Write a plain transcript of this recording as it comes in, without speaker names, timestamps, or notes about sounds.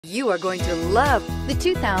You are going to love the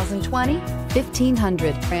 2020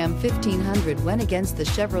 1500. Ram 1500 went against the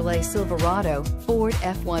Chevrolet Silverado, Ford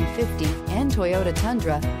F-150, and Toyota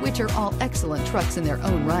Tundra, which are all excellent trucks in their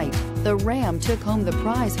own right. The Ram took home the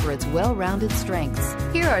prize for its well-rounded strengths.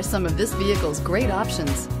 Here are some of this vehicle's great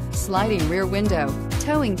options: sliding rear window,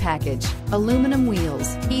 towing package, aluminum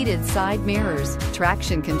wheels, heated side mirrors,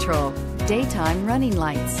 traction control, daytime running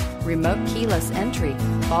lights, remote keyless entry,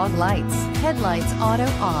 fog lights, headlights auto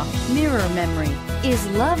off, mirror memory. Is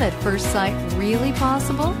love at first sight really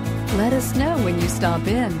possible? Let us know when you stop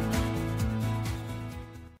in.